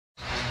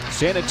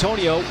San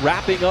Antonio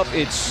wrapping up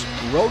its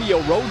rodeo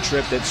road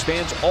trip that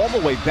spans all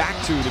the way back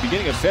to the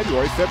beginning of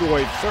February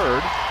 3rd.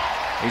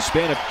 A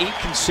span of 8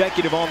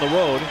 consecutive on the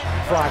road.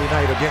 Friday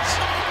night against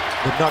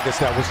the Nuggets,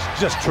 that was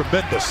just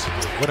tremendous.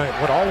 When I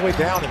went all the way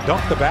down and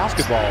dunked the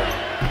basketball.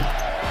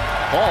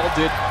 Paul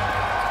did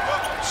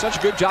such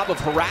a good job of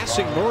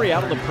harassing Murray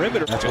out on the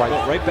perimeter. That's right.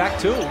 Right back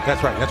to him.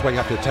 That's right. That's why you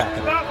have to attack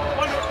him.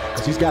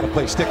 Because he's got to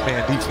play stick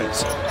man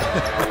defense.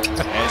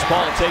 As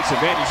Paul takes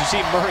advantage, you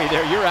see Murray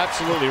there. You're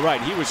absolutely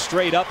right. He was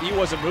straight up. He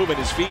wasn't moving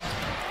his feet.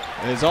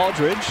 As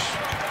Aldridge,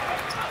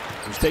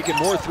 who's taken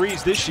more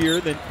threes this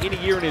year than any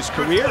year in his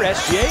career.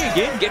 SGA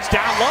again gets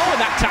down low, and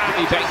that time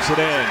he banks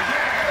it in.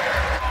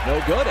 No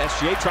good.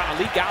 SGA trying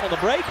to leak out on the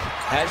break.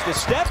 Has the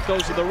step,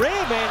 goes to the rim,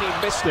 and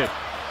he missed it.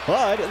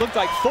 But it looked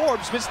like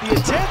Forbes missed the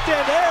attempt,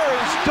 and there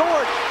is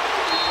Dort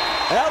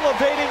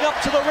elevating up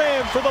to the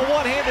rim for the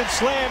one-handed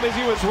slam as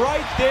he was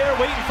right there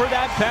waiting for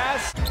that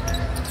pass.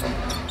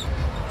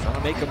 Trying to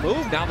make a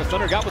move. Now the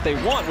Thunder got what they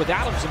want with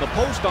Adams in the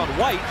post on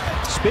White.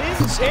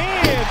 Spins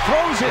and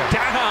throws it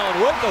down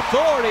with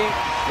authority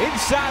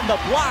inside the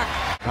block.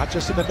 Not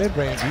just in the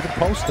mid-range, even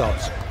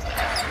post-ups.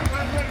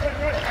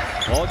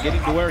 Ball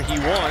getting to where he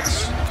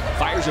wants.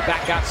 Fires it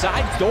back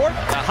outside. Dort,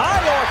 a high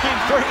arcing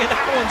three, and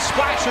that one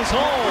splashes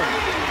home.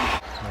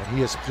 And he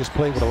has just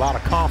played with a lot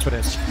of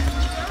confidence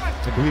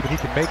and believing he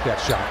can make that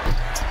shot.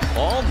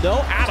 Oh no,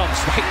 Adams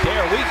right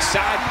there, weak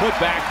side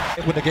putback.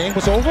 When the game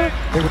was over,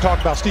 they were talking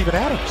about Steven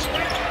Adams.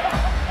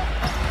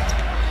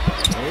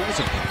 Well, it was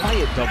a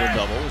quiet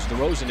double-double as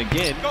DeRozan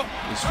again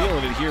is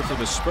feeling it here for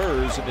the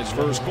Spurs in this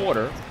first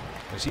quarter.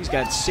 As he's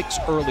got 6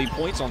 early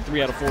points on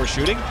 3 out of 4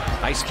 shooting.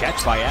 Nice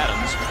catch by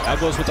Adams. Now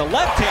goes with the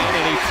left hand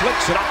and he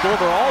flicks it up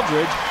over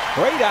Aldridge.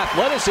 Great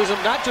athleticism,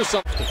 not just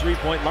on the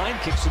three-point line.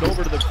 Kicks it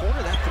over to the corner.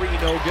 That three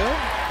no good.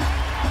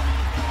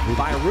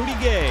 By Rudy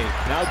Gay.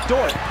 Now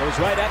Dort goes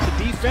right at the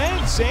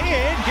defense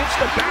and gets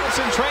the bounce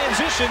in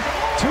transition.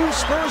 2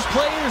 Spurs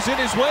players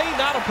in his way,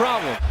 not a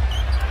problem.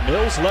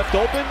 Mills left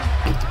open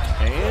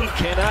and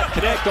cannot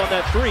connect on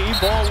that three.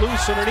 Ball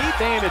loose underneath,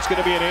 and it's going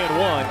to be an and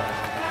one.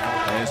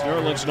 As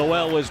Nerlens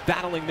Noel was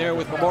battling there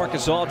with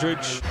LaMarcus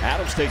Aldridge.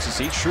 Adams takes a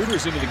seat.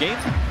 Schroeder's into the game.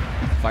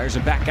 Fires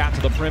it back out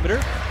to the perimeter.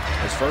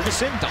 As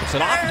Ferguson dumps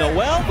it off.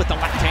 Noel with the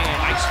left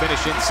hand. Nice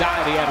finish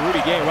inside. He had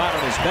Rudy Gay right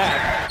on his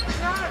back.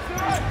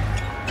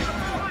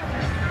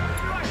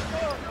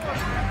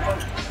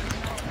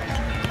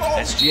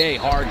 SGA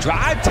hard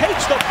drive.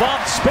 Takes the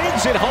bump.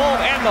 Spins it home.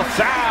 And the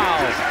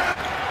foul.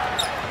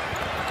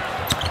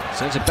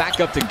 Sends it back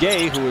up to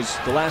Gay, who was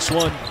the last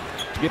one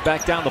to get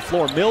back down the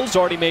floor. Mills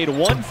already made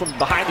 1 from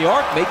behind the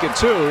arc, making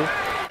 2.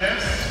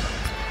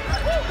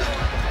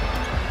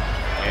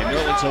 And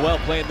Nerlens Noel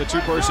playing the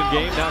 2-person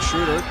game. Now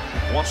Schroeder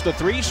wants the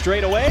 3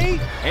 straight away,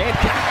 and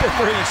got the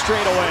 3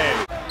 straight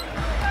away.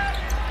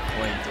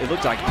 Boy, it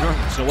looked like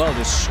Nerlens Noel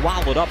just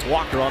swallowed up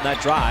Walker on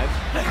that drive.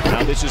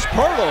 Now this is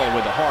Pirtle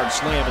with a hard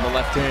slam in the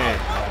left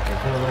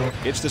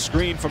hand. It's the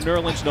screen from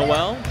Nerlens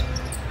Noel.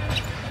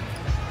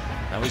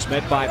 Now he's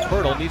met by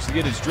Pirtle, needs to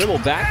get his dribble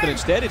back, but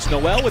instead it's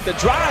Noel with the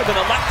drive and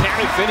a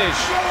left-handed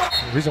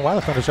finish. The reason why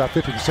the Thunder shot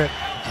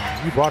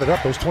 50%, you brought it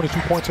up, those 22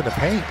 points in the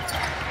paint.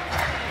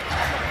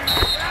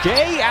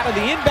 Gay out of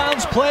the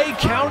inbounds play,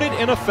 counted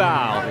in a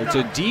foul. It's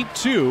a deep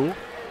 2.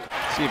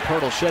 See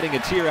Pirtle shedding a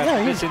tear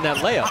after missing that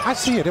layup. I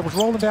see it. It was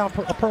rolling down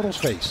Pirtle's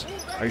face.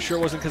 Are you sure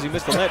it wasn't because he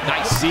missed the layup?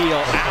 Nice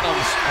seal.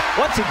 Adams,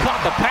 once he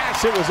caught the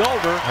pass, it was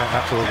over.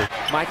 Absolutely.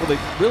 Michael, they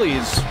really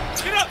has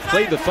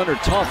played the Thunder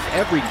tough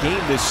every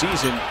game this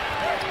season.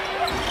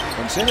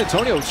 When San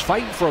Antonio was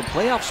fighting for a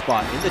playoff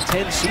spot, in the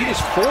 10 seed is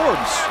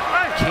Forbes.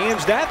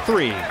 Cans that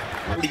 3.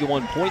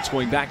 31 points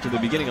going back to the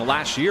beginning of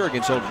last year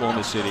against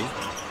Oklahoma City.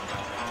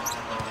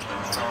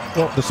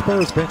 Well, the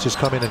Spurs bench is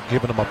coming and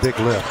giving them a big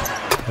lift.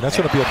 And that's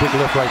going to be a big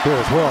lift right there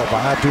as well by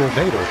Abdul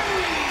Nader.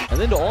 And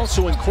then to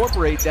also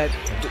incorporate that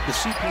the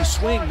CP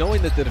swing,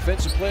 knowing that the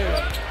defensive player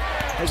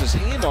has his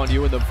hand on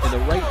you in the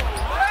right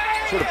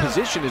sort of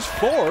position is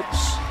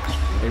Forbes.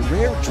 A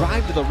rare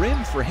drive to the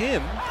rim for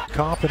him.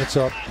 Confidence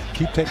up,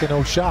 keep taking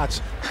those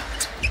shots,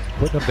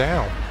 putting them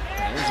down.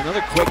 And there's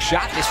another quick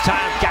shot. This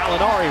time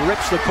Gallinari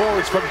rips the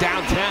cords from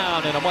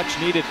downtown and a much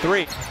needed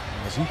 3.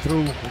 As he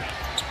threw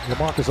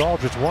LaMarcus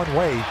Aldridge one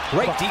way.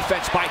 Great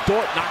defense by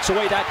Dort, knocks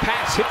away that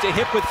pass, hip to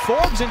hip with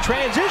Forbes in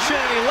transition,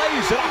 and he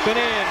lays it up and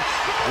in.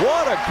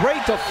 What a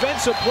great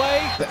defensive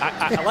play.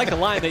 I like the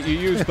line that you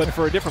used, but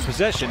for a different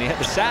possession. He had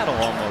the saddle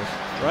almost,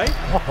 right?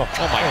 Oh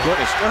my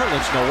goodness,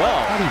 Nerlens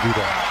Noel. How do you do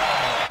that?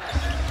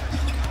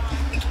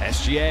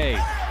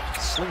 SGA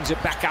slings it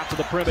back out to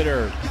the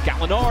perimeter.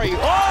 Gallinari,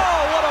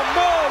 oh, what a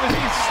move as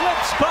he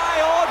slips by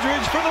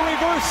Aldridge for the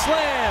reverse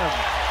slam.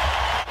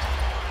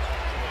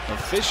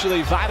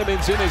 Officially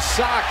vitamins in his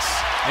socks.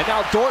 And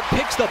now Dort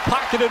picks the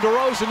pocket of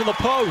DeRozan in the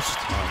post.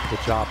 Good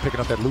job picking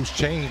up that loose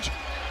change.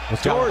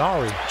 With Dort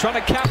Gallinari trying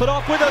to cap it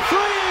off with a 3,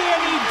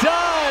 and he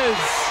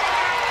does.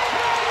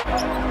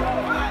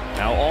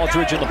 Now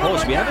Aldridge in the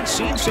post. We haven't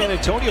seen San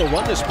Antonio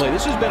run this play.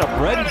 This has been a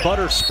bread and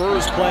butter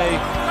Spurs play.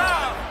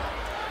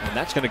 And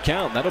that's going to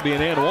count. That'll be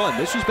an and one.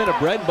 This has been a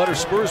bread and butter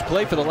Spurs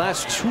play for the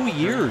last 2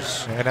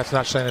 years. And that's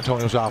not San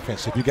Antonio's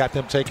offense. If you got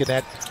them taking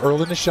that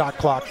early in the shot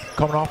clock,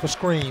 coming off a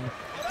screen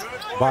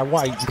by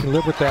White, you can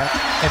live with that.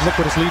 And look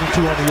what it's leading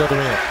to on the other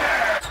end.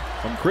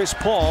 From Chris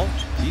Paul,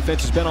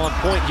 defense has been on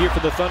point here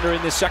for the Thunder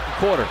in this second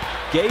quarter.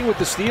 Gay with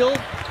the steal,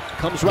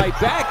 comes right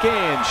back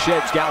and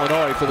sheds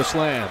Gallinari for the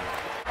slam.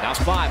 Now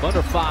 5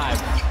 under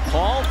 5.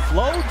 Paul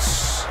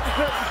floats.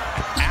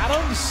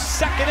 Adams,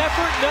 second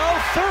effort, no.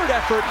 Third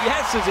effort,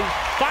 yes, as he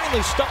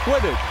finally stuck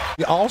with it.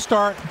 The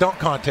all-star dunk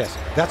contest.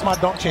 That's my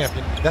dunk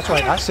champion. That's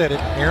right, I said it,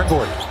 Aaron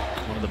Gordon.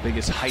 One of the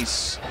biggest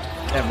heists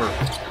ever.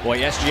 Boy,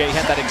 SGA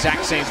had that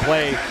exact same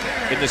play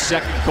in the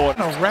second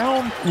quarter.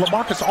 Around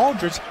LaMarcus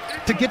Aldridge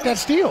to get that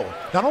steal.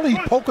 Not only he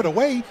poke it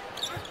away,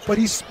 but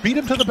he beat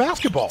him to the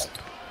basketball.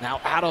 Now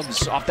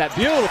Adams off that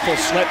beautiful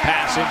slip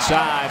pass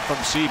inside from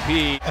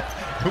CP.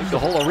 The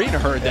whole arena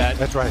heard that.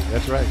 That's right,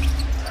 that's right.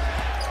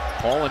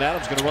 Paul and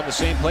Adams going to run the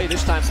same play.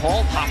 This time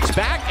Paul pops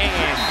back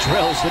and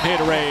drills the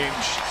mid-range.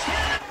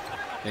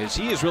 As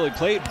he has really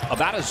played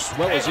about as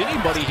well as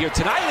anybody here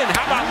tonight. And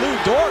how about Lou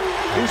Dort,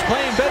 who's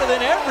playing better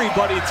than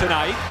everybody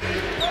tonight.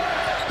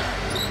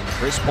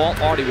 Chris Paul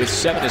already with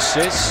 7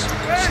 assists.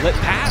 Slip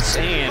pass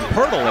and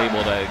Pirtle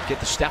able to get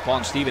the step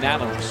on Steven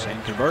Adams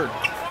and convert.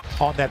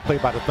 On that play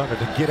by the Thunder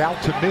to get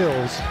out to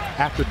Mills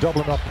after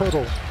doubling up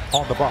Pirtle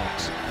on the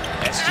box.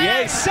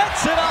 SGA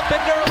sets it up,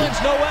 and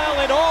Nerlens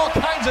Noel in all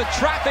kinds of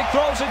traffic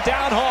throws it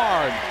down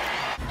hard.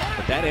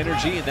 But that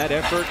energy and that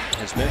effort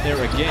has been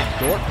there again.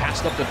 Dort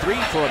passed up the 3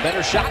 for a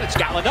better shot. It's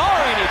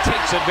Gallinari, and he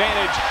takes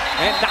advantage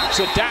and knocks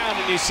it down.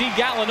 And you see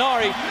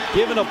Gallinari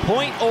giving a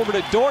point over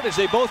to Dort as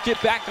they both get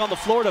back on the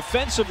floor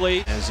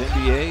defensively. As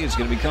NBA is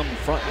going to become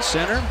front and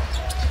center.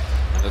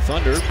 The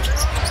Thunder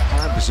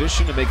prime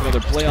position to make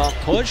another playoff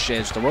push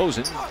as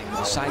DeRozan able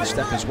to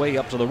sidestep his way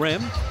up to the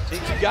rim. I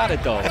think you got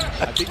it, though.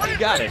 I think you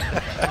got it.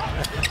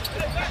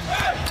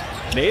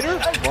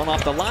 Nader, run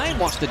off the line,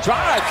 wants to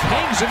drive,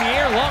 hangs in the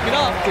air long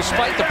enough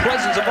despite the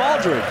presence of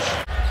Aldridge.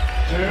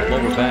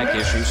 Lower back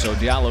issue, so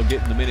Diallo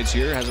getting the minutes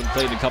here. Hasn't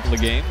played in a couple of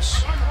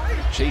games.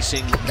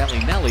 Chasing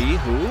Bellinelli,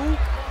 who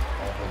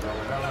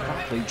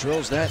probably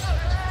drills that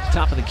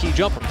top of the key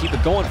jumper. Keep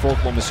it going for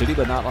Oklahoma City,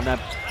 but not on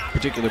that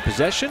particular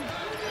possession.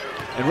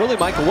 And really,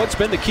 Michael, what's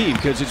been the key?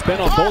 Because it's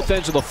been on both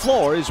ends of the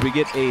floor as we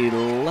get a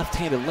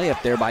left-handed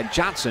layup there by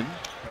Johnson.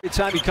 Every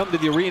time you come to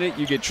the arena,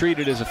 you get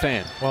treated as a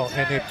fan. Well,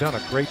 and they've done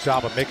a great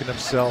job of making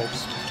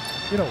themselves,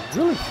 you know,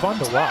 really fun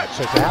to watch.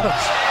 As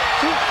Adams,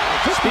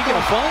 speaking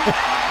of fun,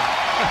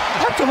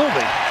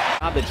 absolutely.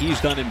 Job that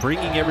he's done in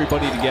bringing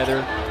everybody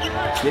together,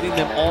 getting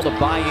them all to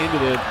buy into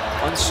the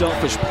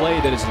unselfish play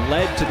that has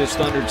led to this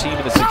Thunder team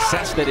and the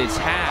success that it's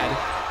had.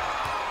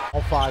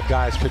 All 5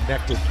 guys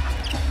connected.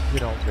 You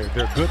know,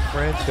 they're good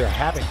friends. They're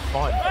having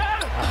fun.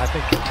 I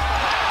think,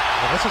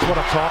 and this is what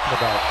I'm talking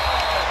about.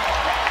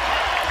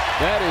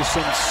 That is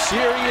some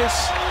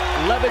serious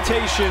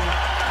levitation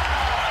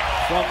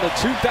from the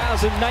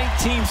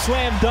 2019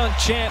 slam dunk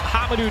champ,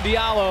 Hamidou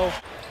Diallo.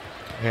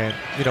 And,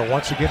 you know,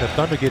 once again, the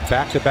Thunder get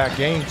back-to-back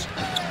games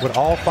with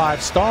all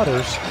 5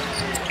 starters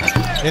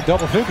in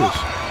double figures.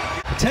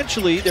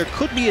 Potentially, there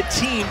could be a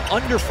team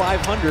under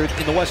 500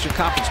 in the Western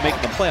Conference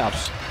making the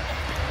playoffs.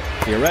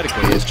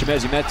 Theoretically, as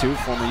Chimezie Metu,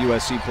 former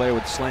USC player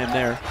with the slam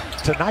there.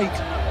 Tonight,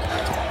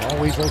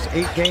 always those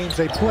 8 games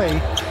they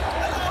play.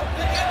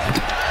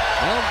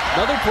 Well,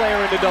 another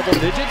player into double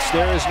digits.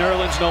 There is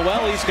Nerlens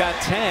Noel. He's got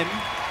 10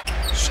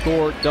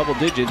 scored double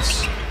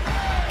digits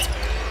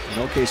in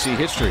OKC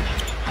history.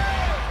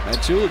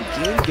 Metu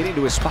again getting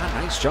to his spot.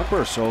 Nice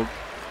jumper. So,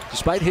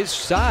 despite his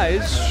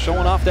size,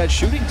 showing off that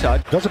shooting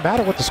touch. Doesn't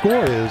matter what the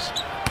score is.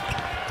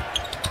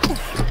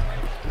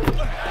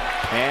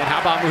 And how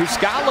about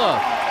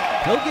Muscala?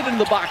 He'll get into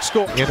the box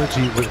score.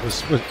 Energy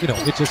was you know,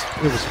 it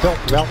was felt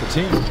throughout the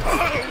team.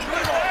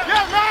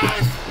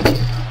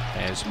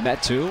 As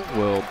Metu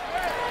will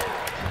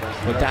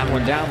put that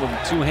one down with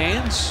 2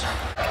 hands.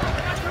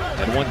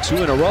 And won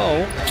 2 in a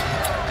row.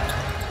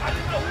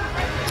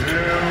 2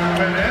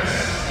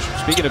 minutes.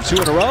 Speaking of 2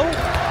 in a row,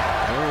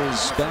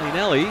 there's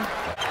Bellinelli.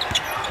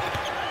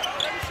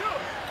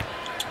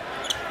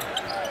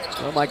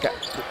 Well, Mike,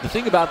 the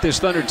thing about this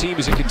Thunder team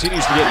is it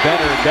continues to get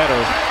better and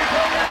better.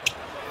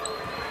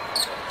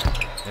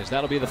 As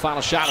that'll be the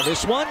final shot of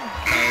this one.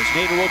 As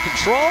Nader will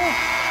control.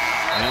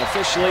 And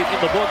officially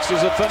in the books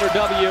is a Thunder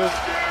W.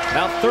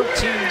 Now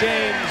 13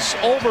 games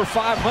over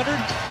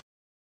 500.